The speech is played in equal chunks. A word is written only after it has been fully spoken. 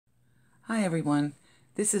Hi everyone,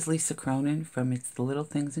 this is Lisa Cronin from It's the Little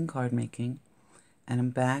Things in Card Making, and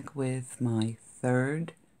I'm back with my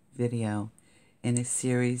third video in a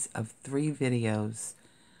series of 3 videos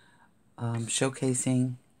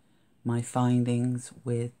showcasing my findings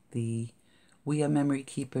with the We Are Memory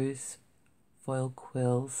Keepers foil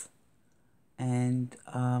quills, and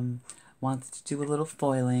wanted to do a little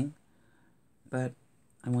foiling, but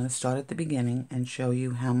I want to start at the beginning and show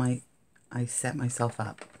you how I set myself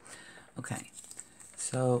up. Okay,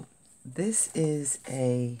 so this is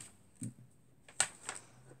a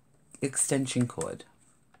extension cord,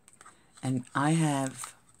 and I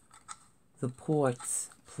have the ports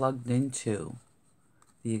plugged into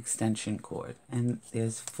the extension cord, and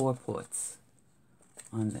there's 4 ports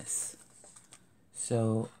on this.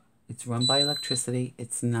 So it's run by electricity.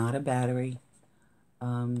 It's not a battery,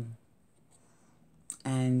 and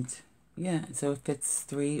yeah, so it fits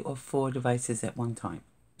 3 or 4 devices at one time.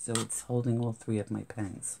 So it's holding all 3 of my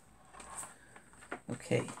pens.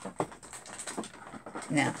 Okay.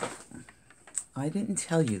 Now, I didn't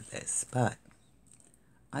tell you this, but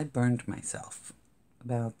I burned myself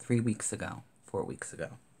about 4 weeks ago.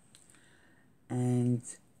 And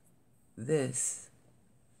this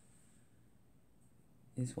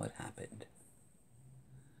is what happened.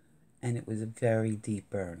 And it was a very deep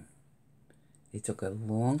burn. It took a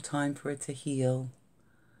long time for it to heal.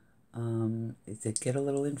 It did get a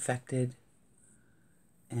little infected,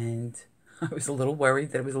 and I was a little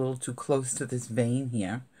worried that it was a little too close to this vein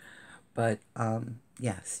here, but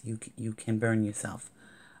yes, you can burn yourself.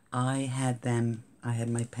 I had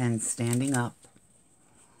my pens standing up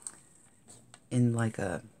in like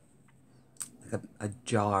a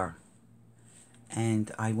jar,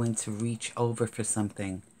 and I went to reach over for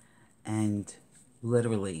something, and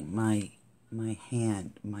literally my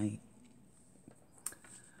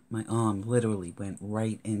arm literally went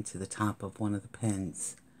right into the top of one of the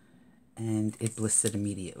pens, and it blistered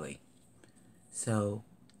immediately. So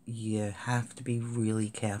you have to be really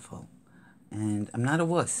careful. And I'm not a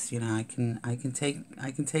wuss, you know. I can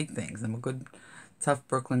take things. I'm a good, tough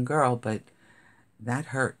Brooklyn girl, but that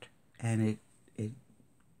hurt, and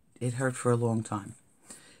it hurt for a long time.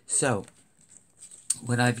 So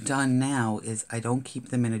what I've done now is I don't keep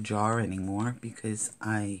them in a jar anymore because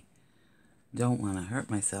I don't want to hurt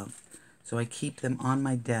myself. So I keep them on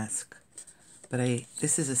my desk. But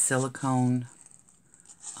this is a silicone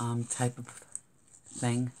type of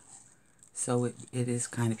thing, so it is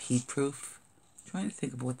kind of heat proof. I'm trying to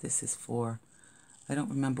think of what this is for. I don't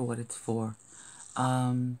remember what it's for.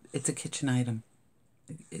 It's a kitchen item.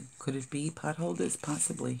 Could it be pot holders?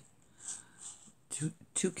 Possibly.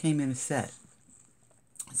 Two came in a set.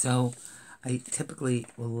 So I typically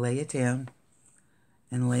will lay it down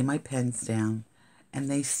and lay my pens down, and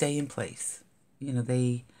they stay in place. You know,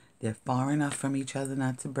 they're far enough from each other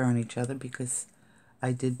not to burn each other, because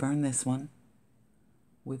I did burn this one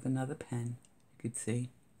with another pen, you could see.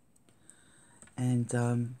 And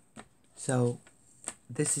so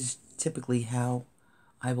this is typically how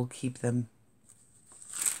I will keep them.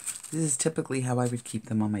 This is typically how I would keep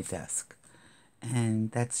them on my desk.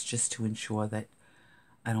 And that's just to ensure that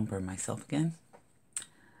I don't burn myself again.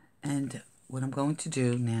 And what I'm going to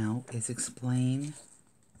do now is explain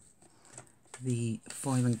the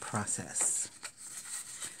foiling process.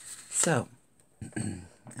 So,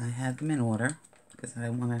 I have them in order because I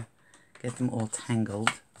want to get them all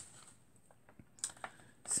tangled.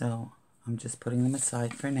 So, I'm just putting them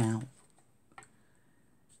aside for now.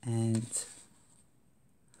 And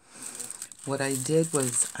what I did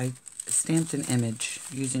was I stamped an image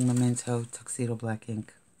using Memento Tuxedo Black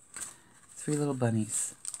ink. 3 little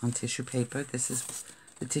bunnies on tissue paper. This is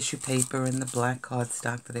the tissue paper and the black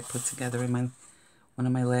cardstock that I put together in one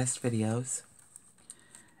of my last videos.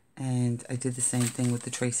 And I did the same thing with the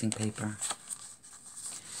tracing paper.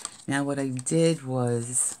 Now what I did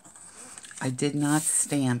was I did not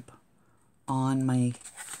stamp on my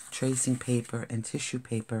tracing paper and tissue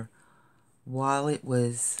paper while it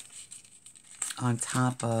was on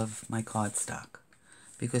top of my cardstock,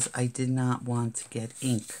 because I did not want to get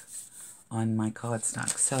ink on my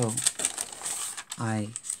cardstock. So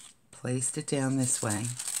I placed it down this way,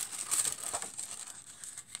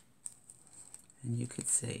 and you could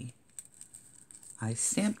see I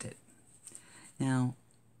stamped it. Now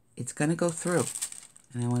it's going to go through,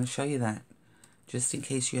 and I want to show you that just in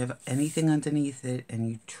case you have anything underneath it and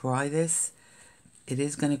you try this, it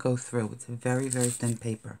is going to go through. It's a very, very thin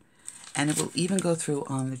paper, and it will even go through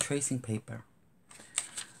on the tracing paper.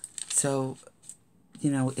 So, you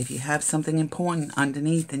know, if you have something important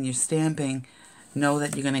underneath and you're stamping, know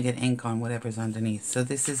that you're going to get ink on whatever's underneath. So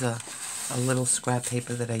this is a little scrap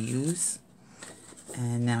paper that I use.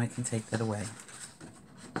 And now I can take that away.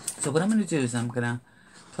 So what I'm going to do is I'm going to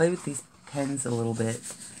play with these pens a little bit.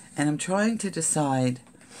 And I'm trying to decide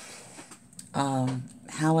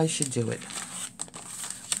how I should do it.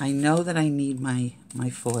 I know that I need my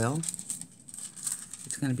foil.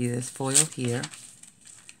 It's going to be this foil here.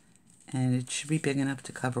 And it should be big enough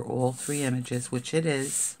to cover all 3 images, which it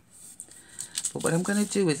is. But what I'm going to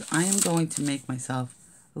do is I am going to make myself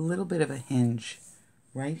a little bit of a hinge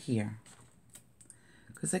right here,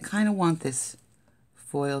 because I kind of want this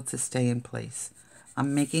foil to stay in place.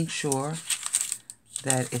 I'm making sure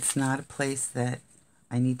that it's not a place that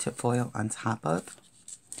I need to foil on top of.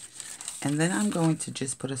 And then I'm going to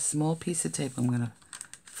just put a small piece of tape. I'm going to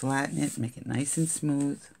flatten it, make it nice and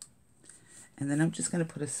smooth. And then I'm just going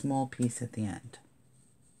to put a small piece at the end.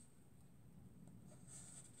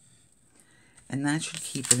 And that should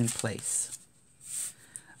keep it in place.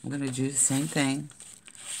 I'm going to do the same thing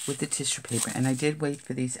with the tissue paper. And I did wait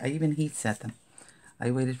for these. I even heat set them. I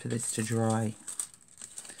waited for this to dry.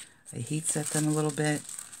 I heat set them a little bit.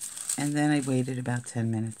 And then I waited about 10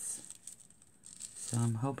 minutes. So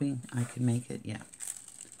I'm hoping I can make it. Yeah.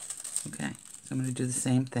 Okay. So I'm going to do the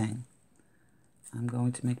same thing. I'm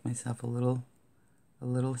going to make myself a little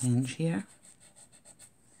hinge here.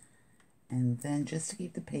 And then just to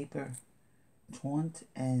keep the paper taut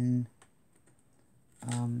and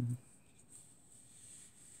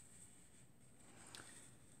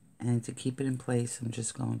to keep it in place, I'm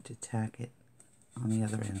just going to tack it on the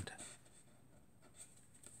other end.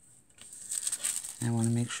 I want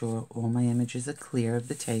to make sure all my images are clear of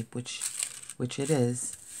the tape, which it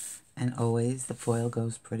is, and always the foil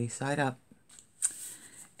goes pretty side up.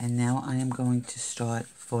 And now I am going to start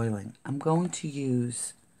foiling. I'm going to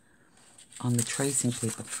use, on the tracing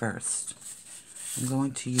paper first, I'm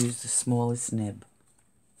going to use the smallest nib.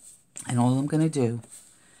 And all I'm going to do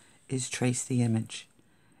is trace the image.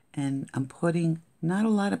 And I'm putting not a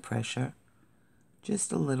lot of pressure,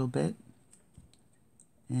 just a little bit.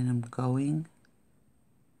 And I'm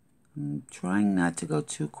trying not to go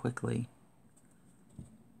too quickly.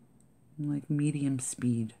 I'm like medium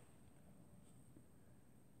speed.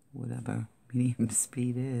 Whatever medium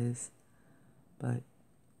speed is. But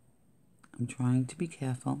I'm trying to be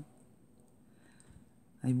careful.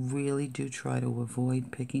 I really do try to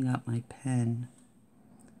avoid picking up my pen.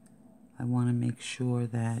 I want to make sure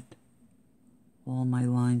that all my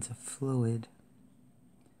lines are fluid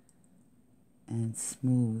and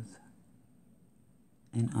smooth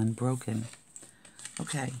and unbroken.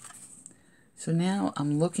 Okay, so now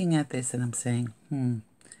I'm looking at this and I'm saying,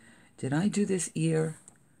 did I do this ear?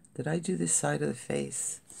 Did I do this side of the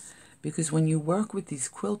face? Because when you work with these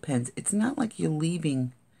quill pens, it's not like you're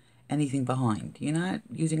leaving anything behind. You're not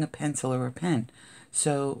using a pencil or a pen.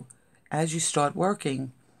 So as you start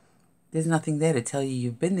working, there's nothing there to tell you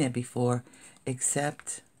you've been there before,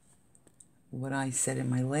 except what I said in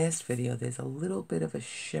my last video. There's a little bit of a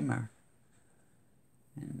shimmer.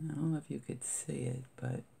 And I don't know if you could see it,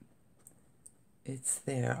 but it's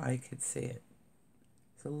there. I could see it.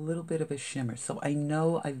 It's a little bit of a shimmer. So I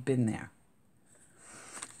know I've been there.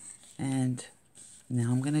 And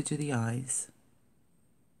now I'm going to do the eyes.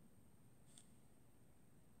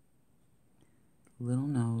 Little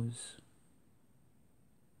nose.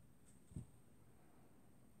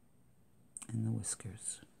 And the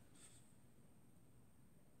whiskers.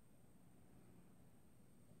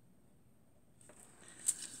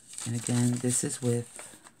 And again, this is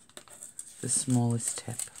with the smallest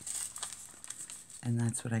tip. And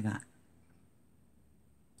that's what I got.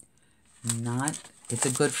 It's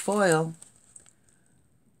a good foil.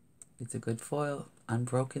 It's a good foil.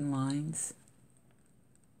 Unbroken lines.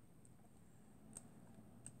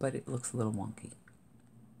 But it looks a little wonky.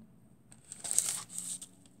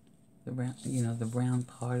 The round, the round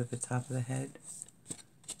part of the top of the head,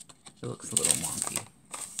 it looks a little wonky.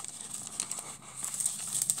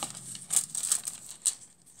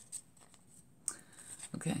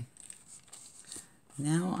 Okay.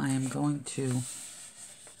 Now I am going to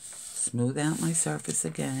smooth out my surface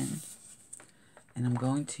again, and I'm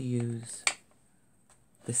going to use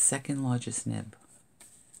the second largest nib.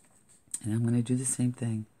 And I'm going to do the same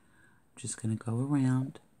thing. I'm just going to go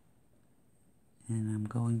around. And I'm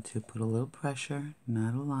going to put a little pressure,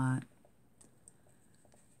 not a lot.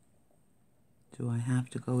 Do I have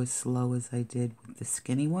to go as slow as I did with the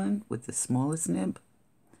skinny one, with the smallest nib?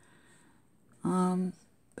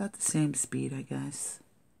 About the same speed, I guess.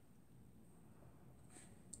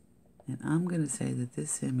 And I'm going to say that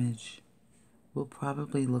this image will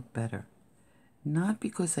probably look better. Not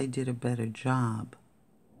because I did a better job,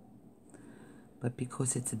 but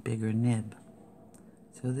because it's a bigger nib.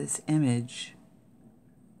 So this image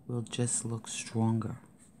will just look stronger.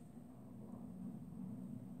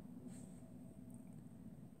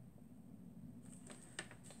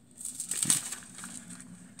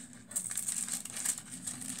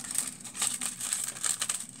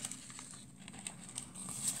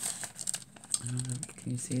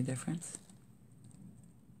 Can you see a difference?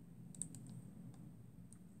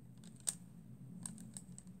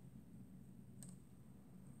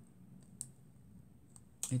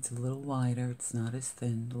 It's a little wider, it's not as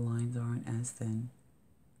thin, the lines aren't as thin.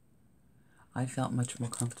 I felt much more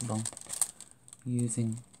comfortable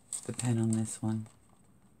using the pen on this one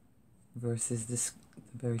versus this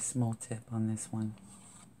very small tip on this one.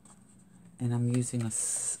 And I'm using a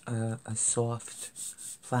soft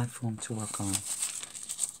platform to work on.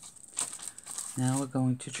 Now we're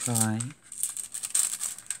going to try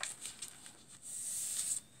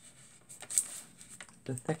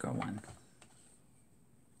the thicker one.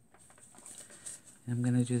 And I'm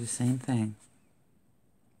going to do the same thing.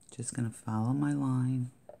 Just going to follow my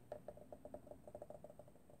line.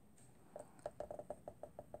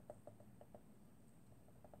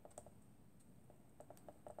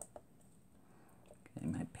 Okay,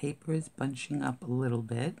 my paper is bunching up a little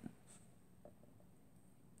bit.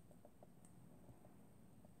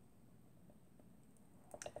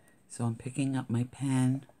 So I'm picking up my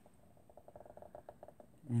pen,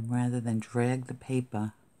 and rather than drag the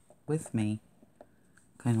paper with me,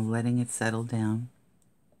 kind of letting it settle down.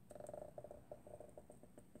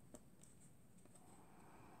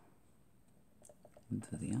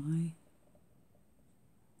 Into the eye,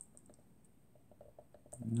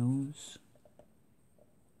 nose,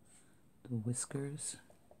 the whiskers,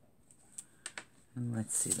 and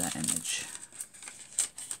let's see that image.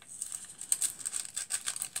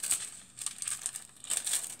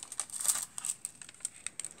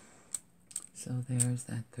 So there's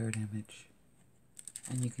that third image.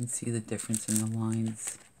 And you can see the difference in the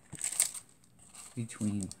lines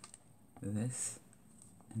between this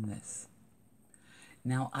and this.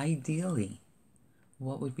 Now, ideally,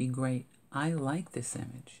 what would be great, I like this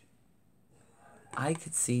image. I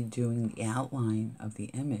could see doing the outline of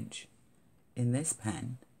the image in this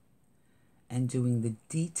pen and doing the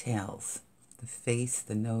details, the face,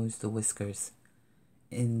 the nose, the whiskers,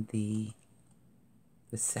 in the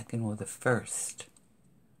second or the first,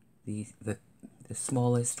 the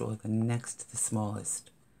smallest or the next to the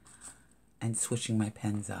smallest, and switching my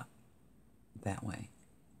pens up that way.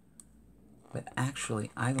 But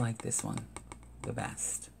actually, I like this one the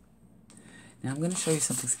best. Now I'm going to show you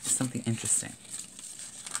something interesting.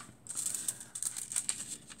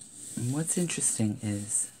 And what's interesting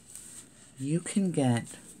is you can get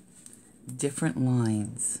different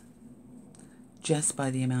lines just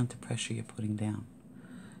by the amount of pressure you're putting down.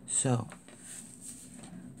 So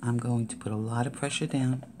I'm going to put a lot of pressure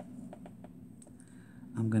down.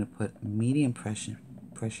 I'm going to put medium pressure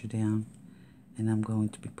down, and I'm going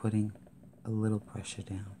to be putting a little pressure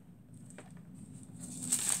down.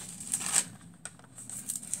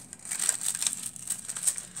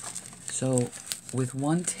 So with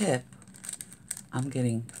one tip, I'm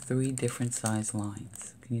getting 3 different size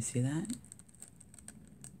lines. Can you see that?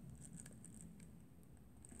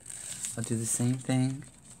 I'll do the same thing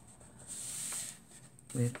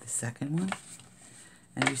with the second one.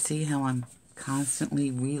 And you see how I'm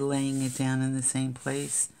constantly relaying it down in the same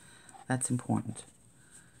place? That's important.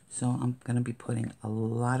 So I'm going to be putting a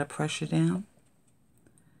lot of pressure down,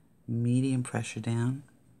 medium pressure down,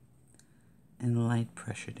 and light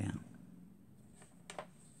pressure down.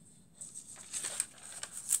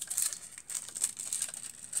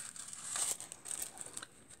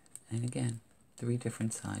 And again, 3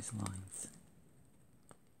 different size lines.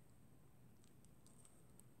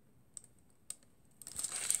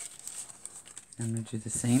 I'm going to do the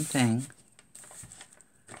same thing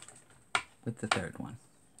with the third one,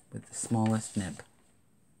 with the smallest nib.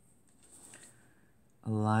 A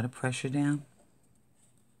lot of pressure down,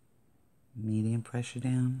 medium pressure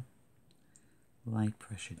down, light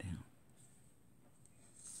pressure down.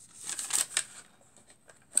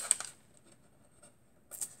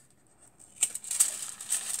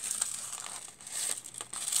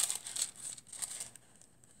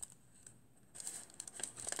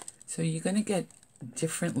 So you're going to get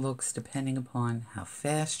different looks depending upon how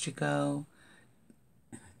fast you go,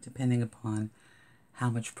 depending upon how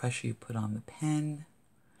much pressure you put on the pen.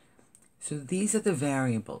 So these are the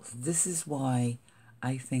variables. This is why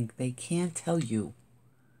I think they can't tell you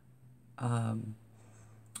a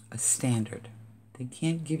standard. They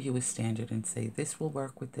can't give you a standard and say this will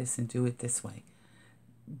work with this and do it this way,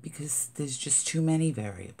 because there's just too many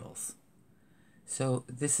variables. So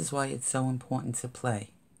this is why it's so important to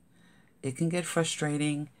play it can get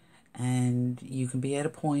frustrating, and you can be at a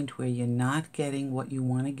point where you're not getting what you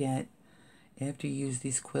want to get after you use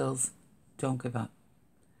these quills. Don't give up.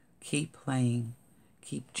 Keep playing.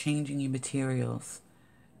 Keep changing your materials.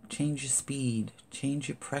 Change your speed. Change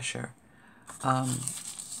your pressure.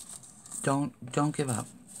 Don't give up.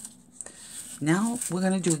 Now we're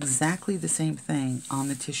going to do exactly the same thing on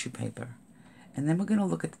the tissue paper. And then we're going to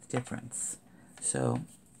look at the difference. So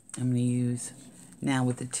I'm going to use, now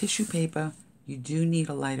with the tissue paper, you do need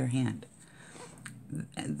a lighter hand.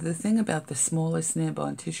 The thing about the smallest nib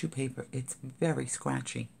on tissue paper, it's very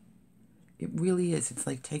scratchy. It really is. It's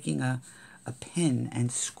like taking a pen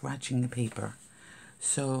and scratching the paper.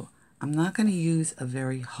 So I'm not going to use a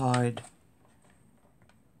very hard,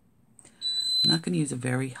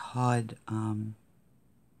 a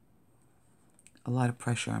lot of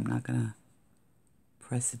pressure. I'm not going to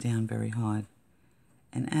press it down very hard.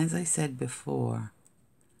 And as I said before,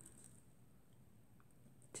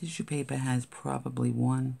 tissue paper has probably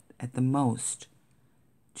one, at the most,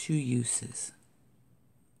 2 uses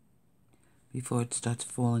before it starts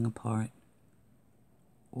falling apart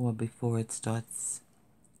or before it starts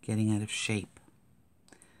getting out of shape.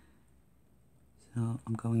 So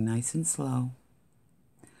I'm going nice and slow.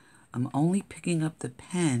 I'm only picking up the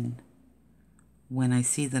pen when I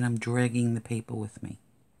see that I'm dragging the paper with me.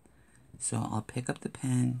 So I'll pick up the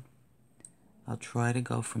pen. I'll try to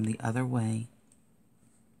go from the other way.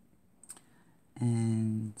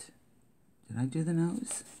 And did I do the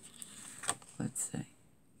nose? Let's see.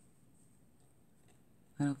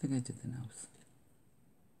 I don't think I did the nose.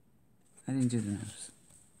 I didn't do the nose.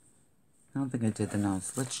 I don't think I did the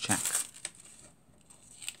nose. Let's check.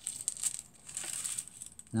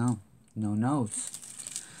 No nose.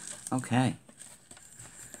 Okay.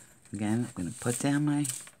 Again, I'm going to put down my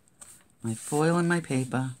foil and my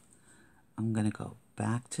paper. I'm going to go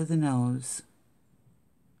back to the nose.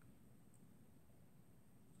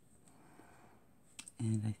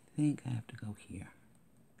 And I think I have to go here.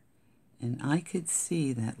 And I could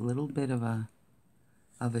see that little bit of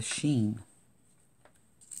a sheen.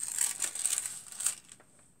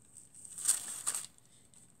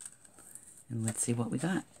 And let's see what we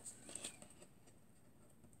got.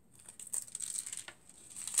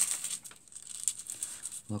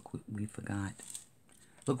 Look what we forgot.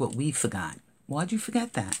 Look what we forgot. Why'd you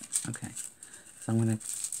forget that? Okay. So I'm going to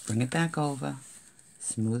bring it back over,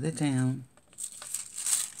 smooth it down,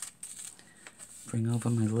 bring over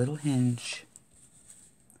my little hinge,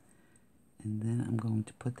 and then I'm going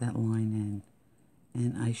to put that line in.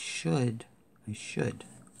 And I should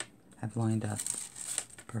have lined up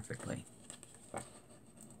perfectly.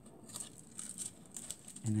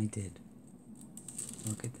 And I did.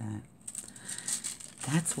 Look at that.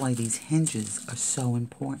 That's why these hinges are so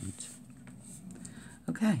important.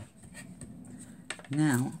 Okay.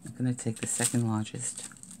 Now, I'm going to take the second largest.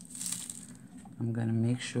 I'm going to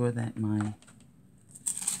make sure that my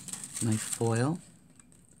foil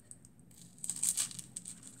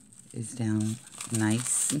is down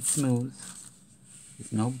nice and smooth.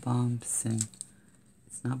 There's no bumps and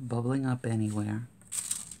it's not bubbling up anywhere.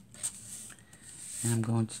 And I'm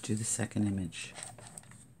going to do the second image.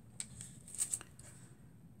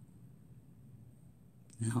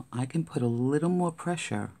 Now I can put a little more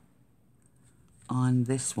pressure on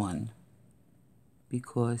this one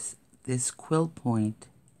because this quill point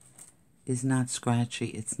is not scratchy.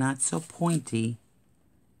 It's not so pointy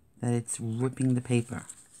that it's ripping the paper.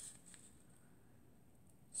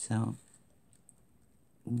 So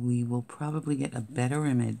we will probably get a better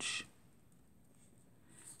image.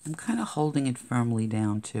 I'm kind of holding it firmly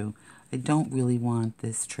down too. I don't really want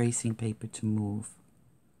this tracing paper to move.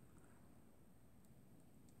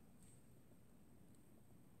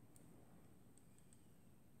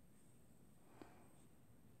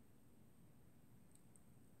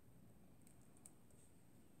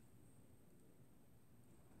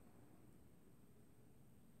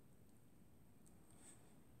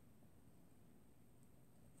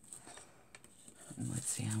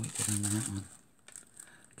 Let's see how we did on that one.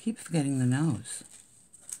 Keep forgetting the nose.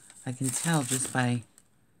 I can tell just by,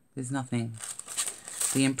 there's nothing,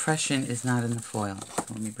 the impression is not in the foil.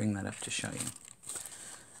 Let me bring that up to show you.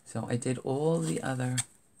 So I did all the other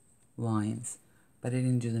lines, but I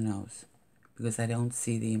didn't do the nose because I don't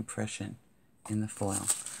see the impression in the foil.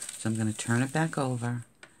 So I'm going to turn it back over,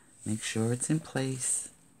 make sure it's in place,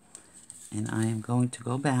 and I am going to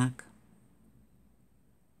go back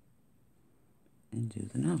and do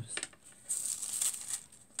the nose.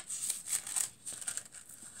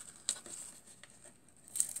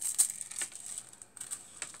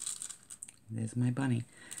 There's my bunny.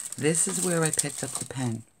 This is where I picked up the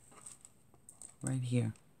pen. right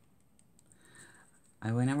here.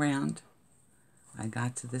 I went around, I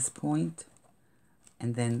got to this point,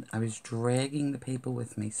 and then I was dragging the paper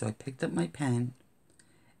with me. So I picked up my pen,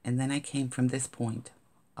 and then I came from this point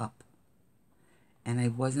up. And I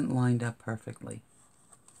wasn't lined up perfectly.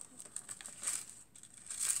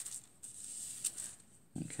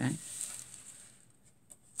 Okay.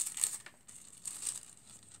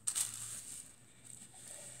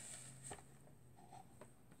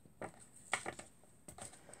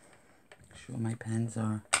 Make sure my pens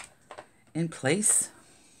are in place.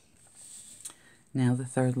 Now the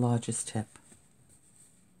third largest tip.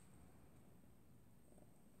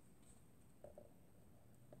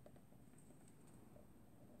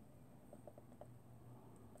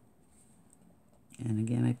 And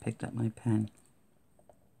again, I picked up my pen.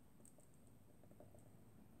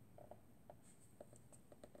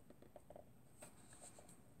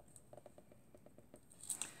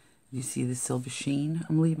 You see the silver sheen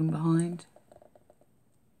I'm leaving behind?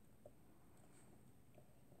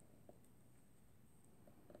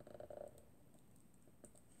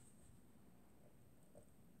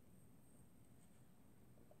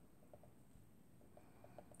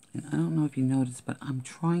 And I don't know if you noticed, but I'm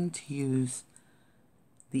trying to use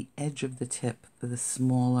the edge of the tip for the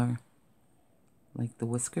smaller, like the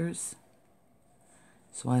whiskers,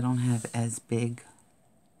 so I don't have as big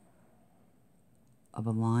of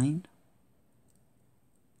a line.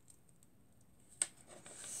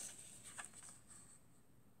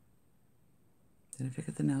 Did I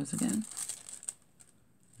forget the nose again?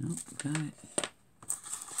 Nope, got it.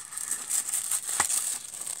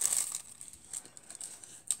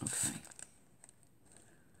 Okay.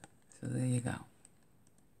 So there you go.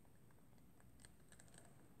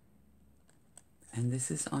 And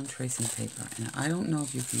this is on tracing paper. And I don't know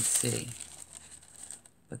if you can see,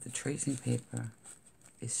 but the tracing paper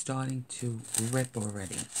is starting to rip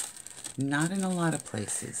already. Not in a lot of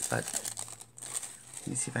places, but let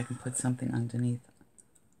me see if I can put something underneath.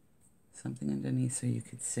 Something underneath so you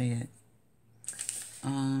could see it.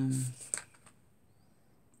 How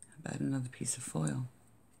about another piece of foil?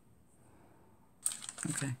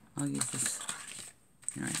 Okay, I'll use this.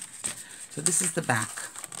 All right. So this is the back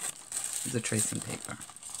of the tracing paper.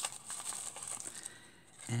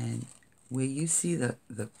 And where you see the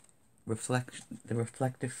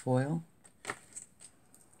reflective foil,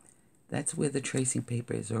 that's where the tracing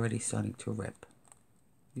paper is already starting to rip.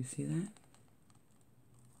 You see that?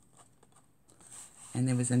 And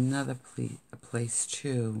there was another place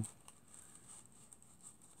too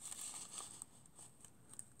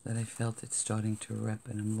that I felt it starting to rip,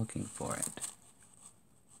 and I'm looking for it.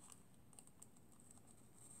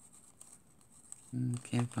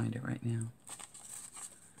 Can't find it right now.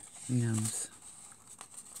 Who knows?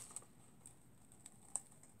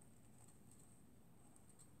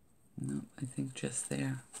 Nope, I think just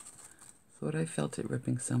there. Thought I felt it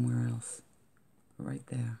ripping somewhere else. Right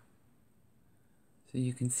there. So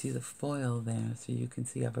you can see the foil there. So you can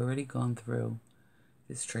see I've already gone through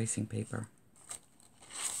this tracing paper.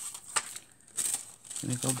 I'm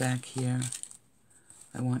going to go back here.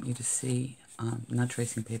 I want you to see, not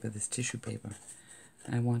tracing paper, this tissue paper.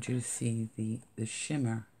 And I want you to see the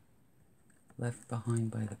shimmer left behind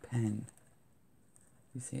by the pen.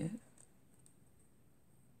 You see it?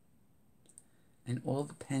 And all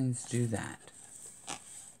the pens do that. You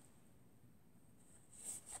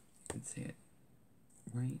can see it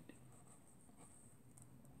right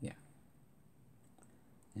here.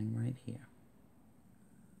 And right here.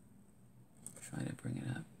 Try to bring it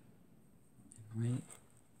up. And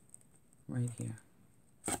right here.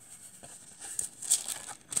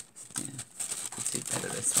 Yeah, you can see better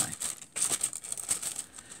this way.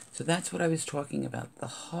 So that's what I was talking about. The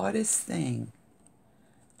hardest thing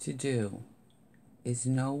to do is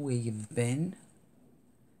know where you've been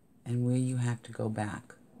and where you have to go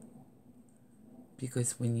back.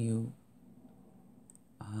 Because when you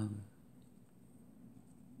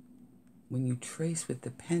trace with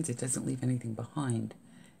the pens, it doesn't leave anything behind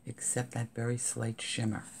except that very slight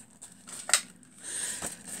shimmer.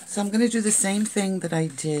 So I'm going to do the same thing that I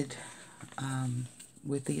did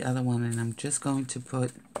with the other one, and I'm just going to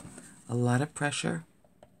put a lot of pressure,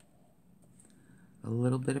 a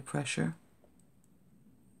little bit of pressure,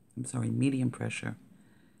 medium pressure,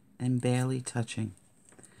 and barely touching.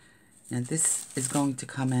 Now this is going to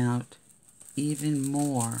come out even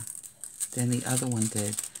more than the other one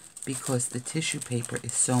did because the tissue paper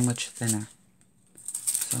is so much thinner.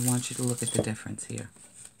 So I want you to look at the difference here.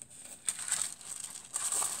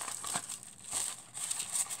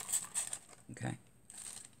 Okay.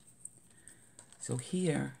 So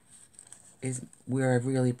here is where I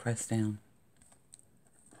really press down.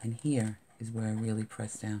 And here is where I really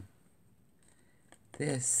press down.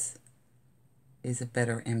 This is a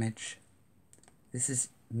better image. This is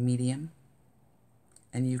medium.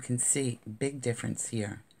 And you can see big difference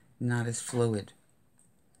here. Not as fluid.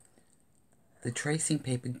 The tracing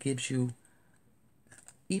paper gives you,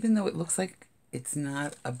 even though it looks like it's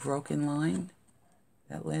not a broken line,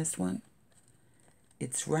 that last one,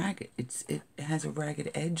 it's ragged. It has a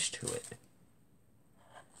ragged edge to it.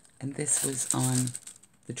 And this was on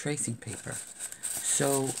the tracing paper.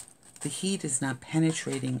 So the heat is not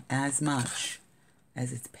penetrating as much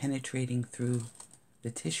as it's penetrating through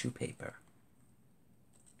the tissue paper.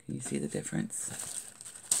 Can you see the difference?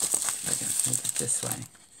 If I can hold it this way,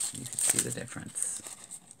 you can see the difference.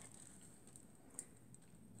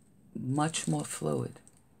 Much more fluid,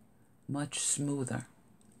 much smoother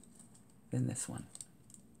than this one.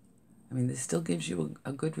 I mean, this still gives you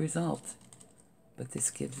a good result, but this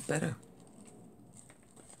gives better.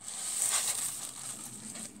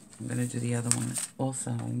 I'm going to do the other one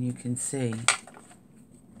also, and you can see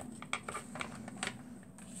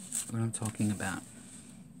what I'm talking about.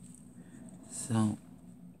 So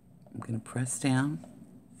I'm going to press down,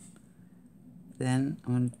 then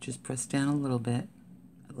I'm going to just press down a little bit,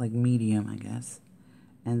 like medium, I guess,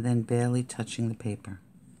 and then barely touching the paper.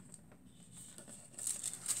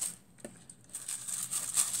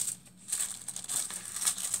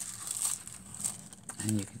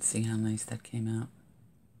 And you can see how nice that came out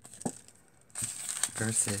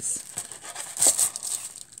versus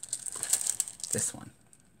this one.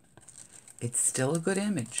 It's still a good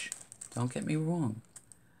image, don't get me wrong,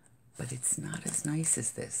 but it's not as nice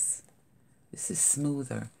as this. This is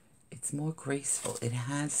smoother. It's more graceful.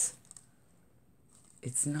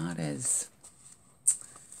 It's not as,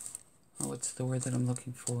 what's the word that I'm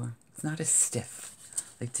looking for? It's not as stiff.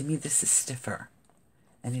 Like, to me, this is stiffer.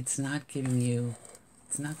 And it's not giving you,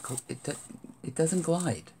 it doesn't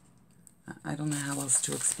glide. I don't know how else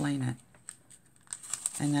to explain it.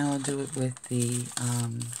 And now I'll do it with the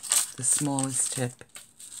smallest tip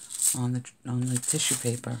on the tissue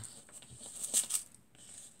paper.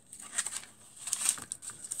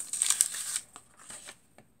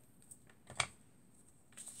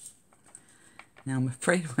 Now I'm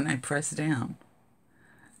afraid when I press down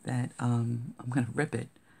that I'm going to rip it.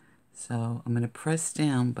 So I'm going to press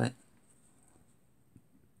down, but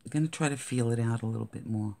I'm going to try to feel it out a little bit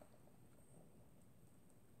more.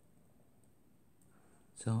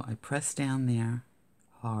 So I press down there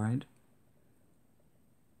hard.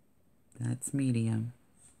 That's medium.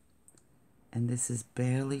 And this is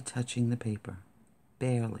barely touching the paper.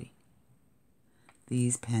 Barely.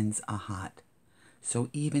 These pens are hot. So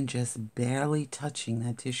even just barely touching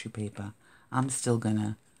that tissue paper, I'm still going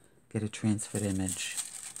to get a transferred image.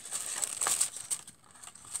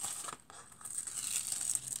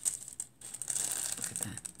 Look at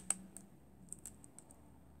that.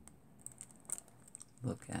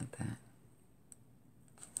 Look at that.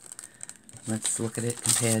 Let's look at it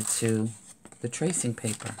compared to the tracing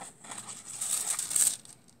paper.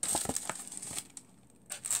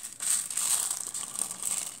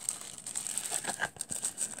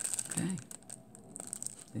 Okay,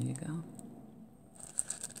 there you go.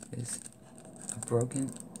 There's a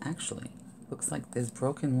broken, actually, looks like there's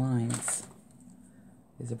broken lines.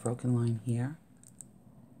 There's a broken line here.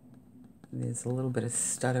 There's a little bit of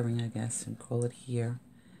stuttering, I guess, and call it here.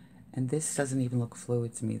 And this doesn't even look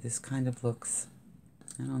fluid to me. This kind of looks,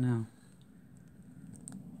 I don't know.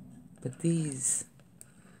 But these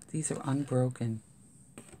are unbroken.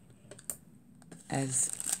 As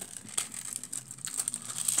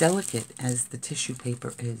delicate as the tissue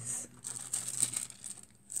paper is,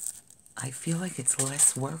 I feel like it's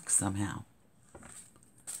less work somehow.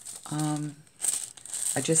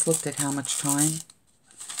 I just looked at how much time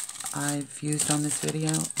I've used on this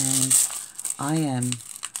video, and I am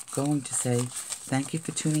going to say thank you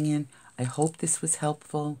for tuning in. I hope this was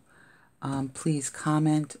helpful. Please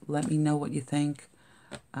comment. Let me know what you think.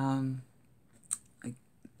 I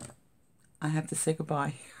have to say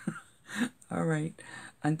goodbye. All right.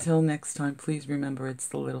 Until next time, please remember it's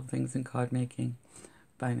the little things in card making.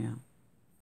 Bye now.